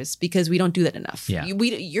pictures, because we don't do that enough. Yeah.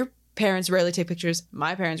 Your parents rarely take pictures.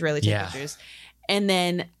 My parents rarely take pictures. And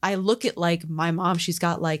then I look at like my mom, she's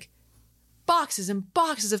got like boxes and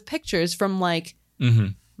boxes of pictures from like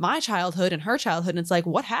my childhood and her childhood. And it's like,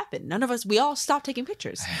 what happened? We all stopped taking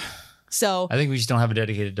pictures. So I think we just don't have a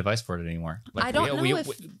dedicated device for it anymore. Like, I don't know if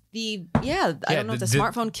the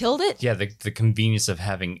smartphone killed it. Yeah, the convenience of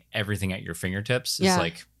having everything at your fingertips is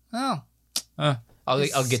like, I'll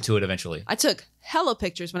get to it eventually. I took hella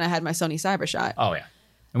pictures when I had my Sony Cybershot. Oh yeah,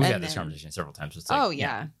 and we've had this conversation several times. It's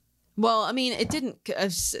like, Well, I mean, it didn't.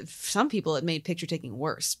 Some people it made picture taking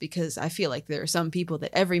worse, because I feel like there are some people that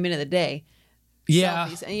every minute of the day. Yeah.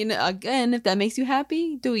 Selfies. And again, if that makes you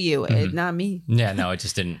happy, do you. Not me. Yeah, no, it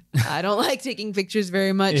just didn't. I don't like taking pictures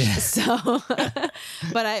very much. Yeah. So,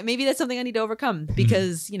 but maybe that's something I need to overcome,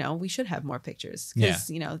 because, we should have more pictures,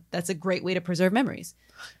 because, that's a great way to preserve memories.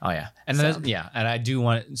 Oh, yeah. And and I do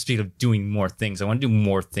want, speak of doing more things, I want to do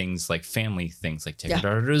more things like family things, like take her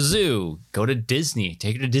daughter to the zoo, go to Disney,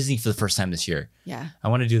 take her to Disney for the first time this year. Yeah. I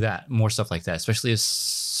want to do that, more stuff like that, especially if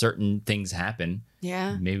certain things happen.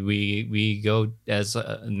 Yeah. Maybe we go as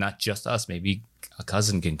not just us. Maybe a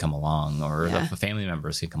cousin can come along, or the family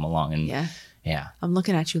members can come along. And yeah. I'm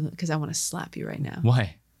looking at you because I want to slap you right now.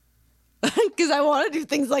 Why? Because I want to do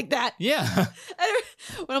things like that. Yeah.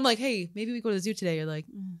 When I'm like, hey, maybe we go to the zoo today. You're like,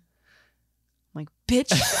 I'm like,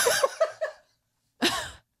 bitch.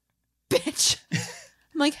 Bitch.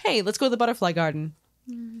 I'm like, hey, let's go to the butterfly garden.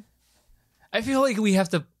 I feel like we have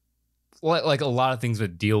to, like a lot of things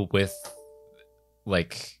would deal with,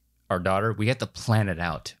 like our daughter, we have to plan it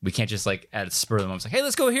out. We can't just like at a spur of the moment, like, hey,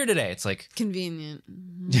 let's go here today. It's like convenient.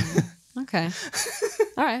 Okay.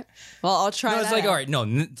 All right. Well, I'll try. No, it's like, all right. No,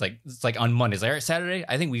 it's like on Mondays. Like, all right, Saturday,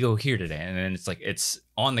 I think we go here today, and then it's like it's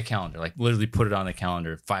on the calendar, like literally put it on the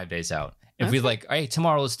calendar 5 days out. If we like, hey,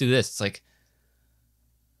 tomorrow let's do this. It's like,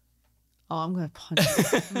 oh, I'm gonna punch you.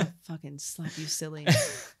 I'm gonna fucking slap you silly.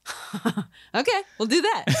 Okay, we'll do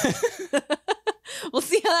that. We'll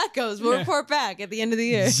see how that goes. We'll report back at the end of the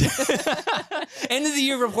year. End of the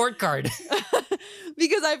year report card.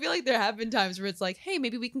 Because I feel like there have been times where it's like, hey,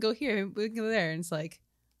 maybe we can go here, we can go there, and it's like,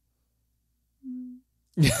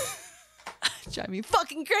 drive me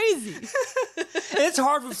fucking crazy. It's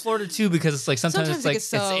hard with Florida too because it's like sometimes it's like it's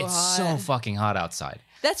so fucking hot outside.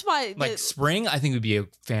 That's why like spring I think would be a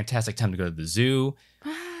fantastic time to go to the zoo.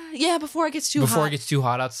 Yeah, before it gets too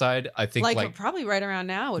hot outside. I think like probably right around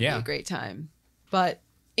now would be a great time. But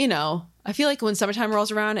you know, I feel like when summertime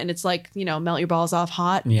rolls around and it's like, you know, melt your balls off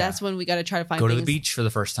hot, that's when we got to try to find go to the beach for the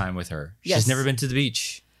first time with her. She's never been to the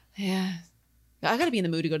beach. Yeah. I got to be in the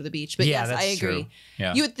mood to go to the beach. But yes, I agree. True.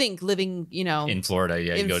 Yeah. You would think living, you know, in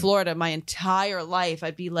Florida, Florida my entire life,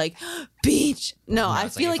 I'd be like, beach. No, I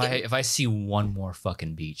feel like if I see one more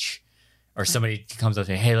fucking beach or somebody comes up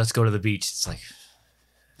to me, hey, let's go to the beach. It's like,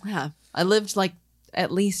 yeah, I lived like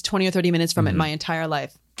at least 20 or 30 minutes from it my entire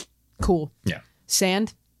life. Cool. Yeah.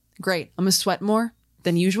 Sand. Great. I'm going to sweat more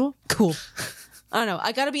than usual. Cool. I don't know.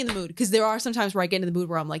 I got to be in the mood because there are some times where I get in the mood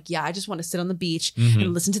where I'm like, yeah, I just want to sit on the beach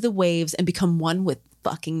and listen to the waves and become one with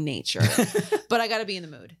fucking nature. But I got to be in the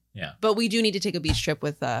mood. Yeah. But we do need to take a beach trip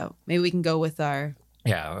with, maybe we can go with our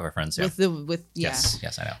friends. Yeah.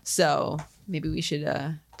 Yes, I know. So maybe we should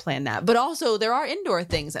plan that. But also there are indoor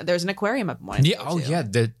things. There's an aquarium up one. Yeah. Oh yeah.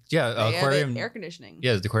 Aquarium. Air conditioning.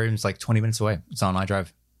 Yeah. The aquarium's like 20 minutes away. It's on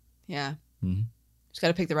iDrive. Yeah. Just got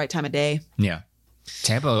to pick the right time of day. Yeah.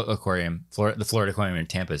 Tampa Aquarium, the Florida Aquarium in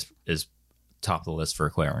Tampa is top of the list for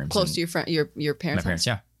aquariums. Close to your parents' My parents,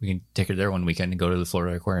 yeah. We can take her there one weekend and go to the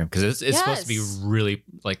Florida Aquarium because it's supposed to be really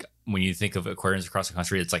like when you think of aquariums across the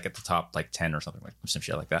country, it's like at the top like 10 or something like some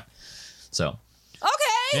shit like that. So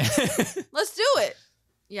okay, let's do it.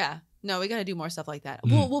 Yeah, no, we got to do more stuff like that.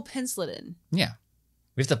 We'll pencil it in. Yeah,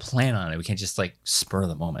 we have to plan on it. We can't just like spur of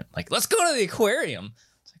the moment. Like let's go to the aquarium.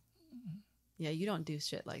 It's like, yeah, you don't do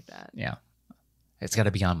shit like that. Yeah. It's got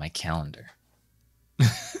to be on my calendar.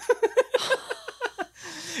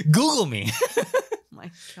 Google me.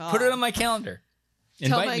 My God. Put it on my calendar.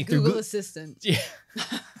 Tell my Google Assistant. Yeah.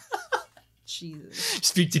 Jesus.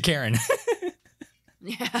 Speak to Karen.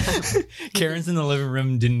 Yeah. Karen's in the living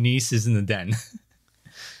room. Denise is in the den.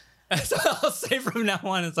 That's what I'll say from now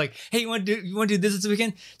on. It's like, hey, you want to do this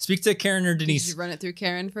weekend? Speak to Karen or Denise. Did you run it through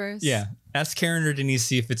Karen first? Yeah. Ask Karen or Denise,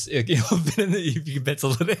 see if if you can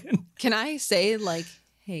pencil it in. Can I say like,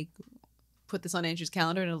 hey, put this on Andrew's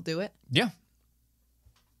calendar and it'll do it? Yeah.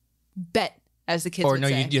 Bet, as the kids would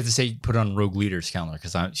say. You have to say put it on Rogue Leader's calendar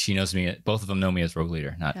because she knows me. Both of them know me as Rogue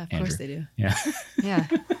Leader, not Andrew. Of course they do. Yeah. Yeah,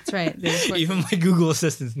 that's right. Even my Google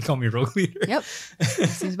Assistant can call me Rogue Leader. Yep.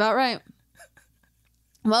 Seems about right.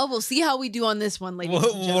 Well, we'll see how we do on this one, ladies and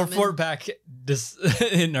gentlemen. We'll report back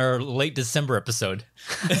in our late December episode.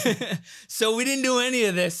 So we didn't do any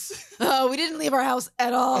of this. We didn't leave our house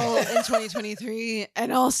at all in 2023.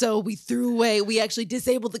 And also we actually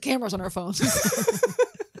disabled the cameras on our phones.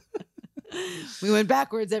 We went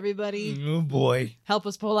backwards, everybody. Oh, boy. Help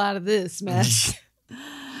us pull out of this mess.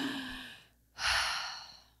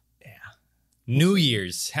 New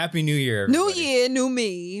Year's. Happy New Year, everybody. New Year, new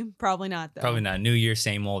me. Probably not, though. Probably not. New Year,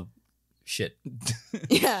 same old shit.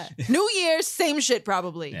 Yeah. New Year, same shit,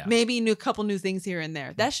 probably. Yeah. Maybe a couple new things here and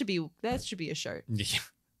there. That should be a shirt. Yeah.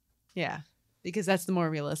 Yeah. Because that's the more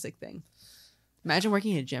realistic thing. Imagine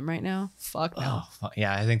working in a gym right now. Fuck no. Oh,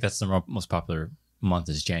 yeah, I think that's the most popular month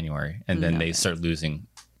is January. And then they start losing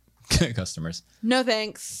customers. No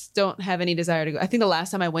thanks. Don't have any desire to go. I think the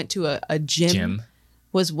last time I went to a gym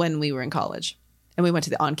was when we were in college. And we went to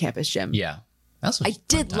the on-campus gym. Yeah. I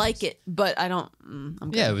did like it, but I don't... I'm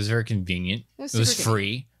good. Yeah, it was very convenient. It was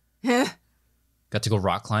free. Got to go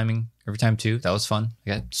rock climbing every time, too. That was fun. I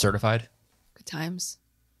got certified. Good times.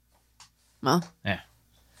 Well. Yeah.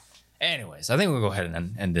 Anyways, I think we'll go ahead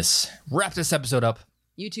and wrap this episode up.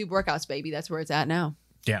 YouTube workouts, baby. That's where it's at now.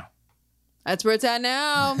 Yeah. That's where it's at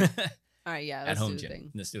now. All right, yeah. At home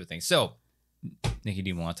gym. Let's do a thing. So, Nikki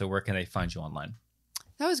DiMolanta, where can they find you online?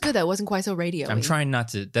 That was good. That wasn't quite so radio. I'm trying not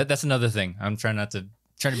to. That's another thing. I'm trying to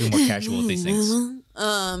be more casual with these things. You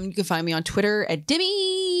can find me on Twitter at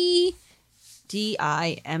Dimmy.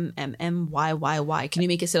 DIMMMYYY. Can you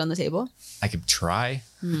make it sit on the table? I could try.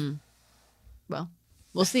 Well,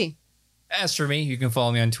 we'll see. As for me, you can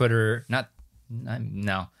follow me on Twitter.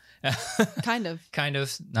 No. Kind of. Kind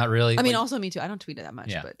of. Not really. I mean, also me too. I don't tweet it that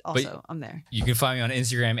much, but also I'm there. You can find me on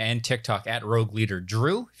Instagram and TikTok at Rogue Leader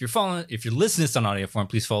Drew. If you're listening to this on audio form,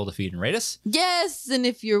 please follow the feed and rate us. Yes, and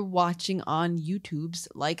if you're watching on YouTube's,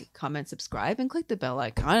 like, comment, subscribe, and click the bell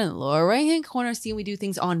icon in the lower right-hand corner. See when we do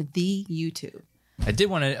things on the YouTube. I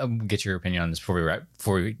did want to get your opinion on this before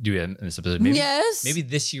we do this episode. Maybe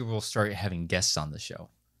this year we'll start having guests on the show.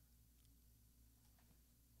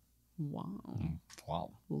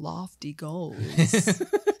 Wow. Lofty goals.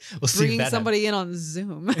 We'll see. Bringing somebody in on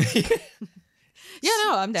Zoom.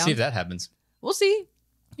 I'm down. See if that happens. We'll see.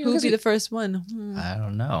 Who would be the first one? I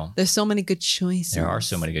don't know. There's so many good choices. There are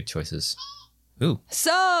so many good choices. Ooh.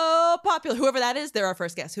 So popular. Whoever that is, they're our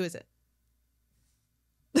first guest. Who is it?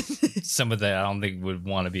 Some of that I don't think would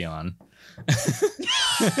want to be on.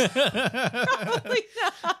 Probably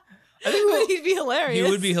not. I think he'd be hilarious.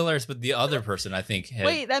 He would be hilarious, but the other person, I think...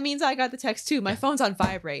 Wait, that means I got the text too. My phone's on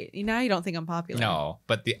vibrate. Now you don't think I'm popular. No,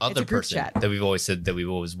 but the other person that we've always said that we've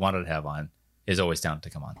always wanted to have on is always down to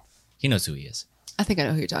come on. He knows who he is. I think I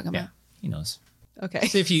know who you're talking about. Yeah, he knows. Okay.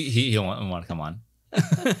 See if he'll want to come on.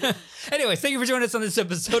 Anyway, thank you for joining us on this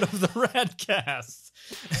episode of the Radcast.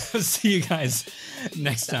 See you guys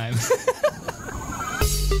next time.